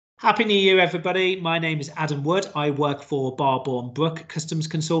Happy New Year, everybody. My name is Adam Wood. I work for Barbourne Brook Customs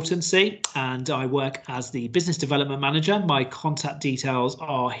Consultancy and I work as the Business Development Manager. My contact details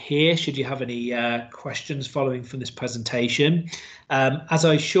are here should you have any questions following from this presentation. As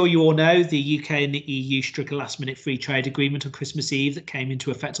I'm sure you all know, the UK and the EU struck a last-minute free trade agreement on Christmas Eve that came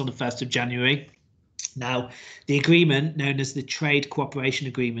into effect on the 1st of January. Now, the agreement, known as the Trade Cooperation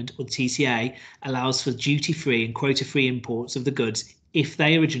Agreement, or TCA, allows for duty-free and quota-free imports of the goods if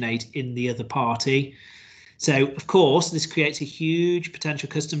they originate in the other party. So, of course, this creates a huge potential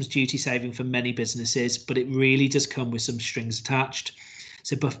customs duty saving for many businesses, but it really does come with some strings attached.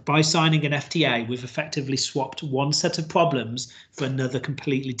 So by signing an FTA, we've effectively swapped one set of problems for another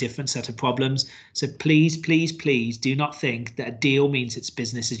completely different set of problems. So please, please, please do not think that a deal means it's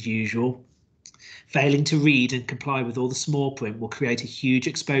business as usual. Failing to read and comply with all the small print will create a huge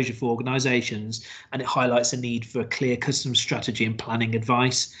exposure for organisations, and it highlights a need for a clear customs strategy and planning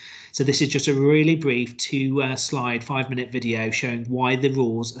advice. So this is just a really brief two-slide, 5-minute video showing why the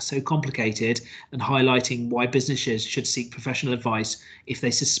rules are so complicated and highlighting why businesses should seek professional advice if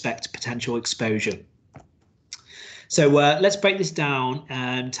they suspect potential exposure. So let's break this down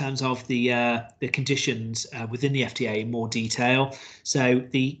in terms of the conditions within the FTA in more detail. So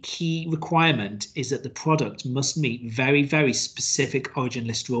the key requirement is that the product must meet very, very specific origin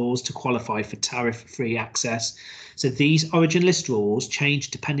list rules to qualify for tariff-free access. So these origin list rules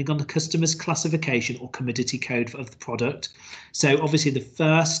change depending on the customer's classification or commodity code of the product. So obviously the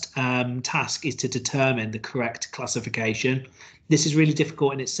first task is to determine the correct classification. This is really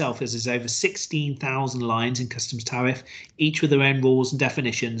difficult in itself as there's over 16,000 lines in customs tariff, each with their own rules and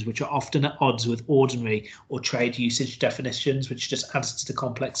definitions, which are often at odds with ordinary or trade usage definitions, which just adds to the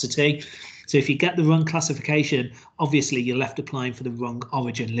complexity. So if you get the wrong classification, obviously you're left applying for the wrong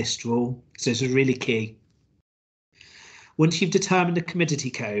origin list rule. So it's really key. Once you've determined the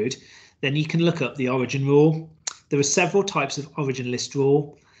commodity code, then you can look up the origin rule. There are several types of origin list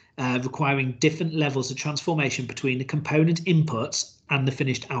rule, requiring different levels of transformation between the component inputs and the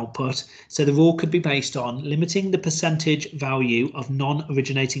finished output. So the rule could be based on limiting the percentage value of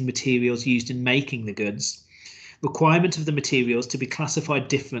non-originating materials used in making the goods, requirement of the materials to be classified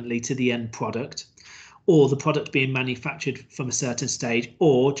differently to the end product, or the product being manufactured from a certain stage,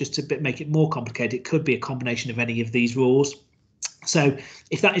 or just to make it more complicated, it could be a combination of any of these rules. So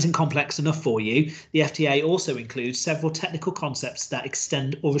if that isn't complex enough for you, the FTA also includes several technical concepts that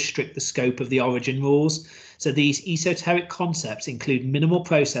extend or restrict the scope of the origin rules. So these esoteric concepts include minimal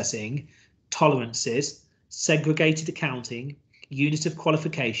processing, tolerances, segregated accounting, unit of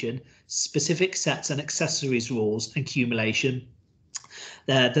qualification, specific sets and accessories rules, and cumulation.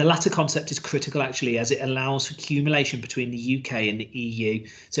 The latter concept is critical actually, as it allows for cumulation between the UK and the EU.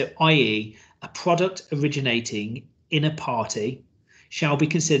 So i.e. a product originating in a party shall be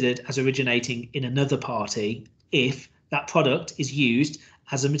considered as originating in another party if that product is used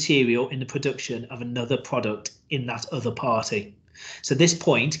as a material in the production of another product in that other party. So this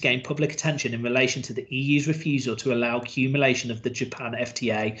point gained public attention in relation to the EU's refusal to allow cumulation of the Japan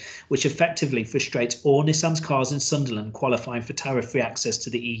FTA, which effectively frustrates all Nissan's cars in Sunderland qualifying for tariff-free access to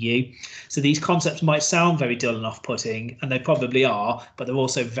the EU. So these concepts might sound very dull and off-putting, and they probably are, but they're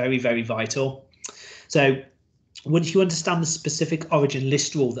also very, very vital. So once you understand the specific origin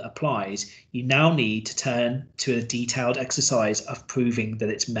list rule that applies, you now need to turn to a detailed exercise of proving that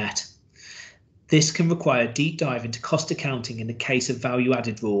it's met. This can require a deep dive into cost accounting in the case of value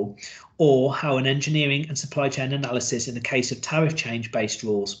added rule, or how an engineering and supply chain analysis in the case of tariff change based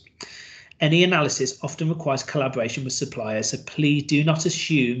rules. Any analysis often requires collaboration with suppliers, so please do not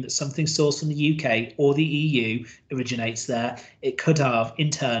assume that something sourced from the UK or the EU originates there. It could have,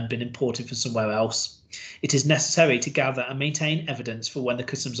 in turn, been imported from somewhere else. It is necessary to gather and maintain evidence for when the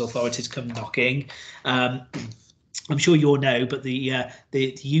customs authorities come knocking. I'm sure you all know, but the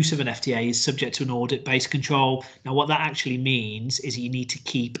use of an FTA is subject to an audit-based control. Now, what that actually means is you need to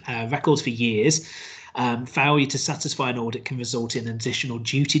keep records for years. Failure to satisfy an audit can result in additional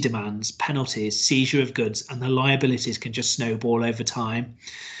duty demands, penalties, seizure of goods, and the liabilities can just snowball over time.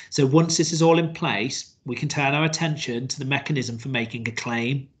 So once this is all in place, we can turn our attention to the mechanism for making a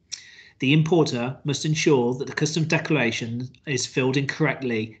claim. The importer must ensure that the customs declaration is filled in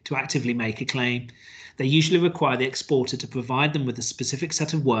correctly to actively make a claim. They usually require the exporter to provide them with a specific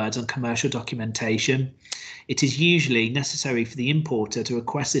set of words on commercial documentation. It is usually necessary for the importer to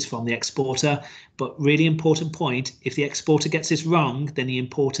request this from the exporter, but really important point, if the exporter gets this wrong, then the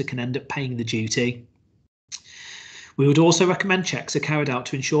importer can end up paying the duty. We would also recommend checks are carried out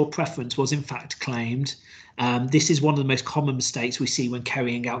to ensure preference was in fact claimed. This is one of the most common mistakes we see when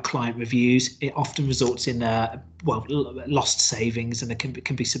carrying out client reviews. It often results in lost savings, and it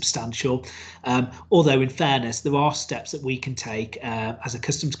can be substantial. Although in fairness, there are steps that we can take as a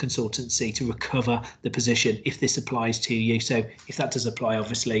customs consultancy to recover the position if this applies to you. So if that does apply,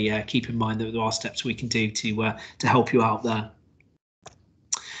 obviously keep in mind that there are steps we can do to help you out there.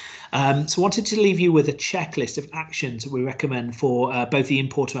 So I wanted to leave you with a checklist of actions that we recommend for both the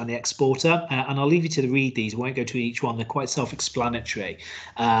importer and the exporter, and I'll leave you to read these. I won't go to each one, they're quite self-explanatory.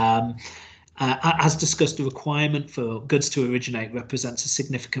 As discussed, the requirement for goods to originate represents a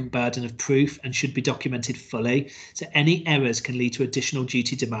significant burden of proof and should be documented fully. So any errors can lead to additional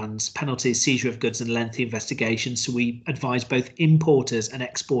duty demands, penalties, seizure of goods and lengthy investigations. So we advise both importers and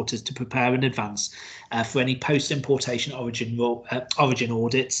exporters to prepare in advance for any post-importation origin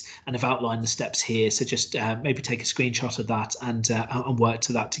audits, and have outlined the steps here. So just maybe take a screenshot of that and work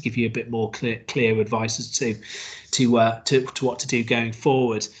to that to give you a bit more clear advice as to what to do going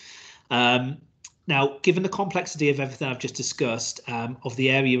forward. Now, given the complexity of everything I've just discussed, of the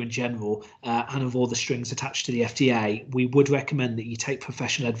area in general, and of all the strings attached to the FTA, we would recommend that you take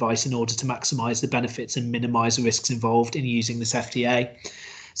professional advice in order to maximise the benefits and minimise the risks involved in using this FTA.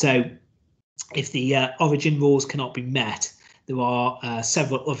 So if the origin rules cannot be met, there are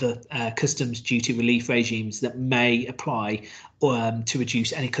several other customs duty relief regimes that may apply to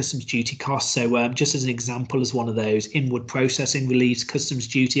reduce any customs duty costs. So just as an example, as one of those, inward processing relieves customs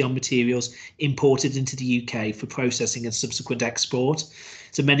duty on materials imported into the UK for processing and subsequent export.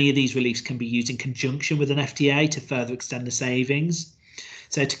 So many of these reliefs can be used in conjunction with an FTA to further extend the savings.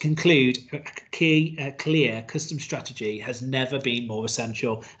 So to conclude, a clear customs strategy has never been more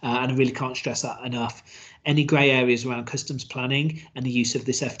essential, and I really can't stress that enough. Any grey areas around customs planning and the use of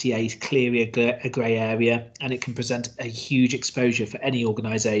this FTA is clearly a grey area, and it can present a huge exposure for any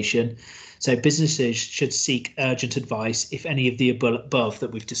organisation. So businesses should seek urgent advice if any of the above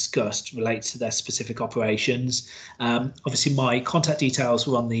that we've discussed relates to their specific operations. Obviously, my contact details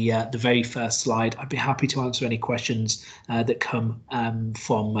were on the very first slide. I'd be happy to answer any questions that come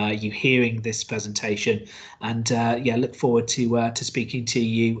from you hearing this presentation, and yeah, look forward to speaking to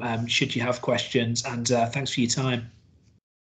you should you have questions, and thanks for your time.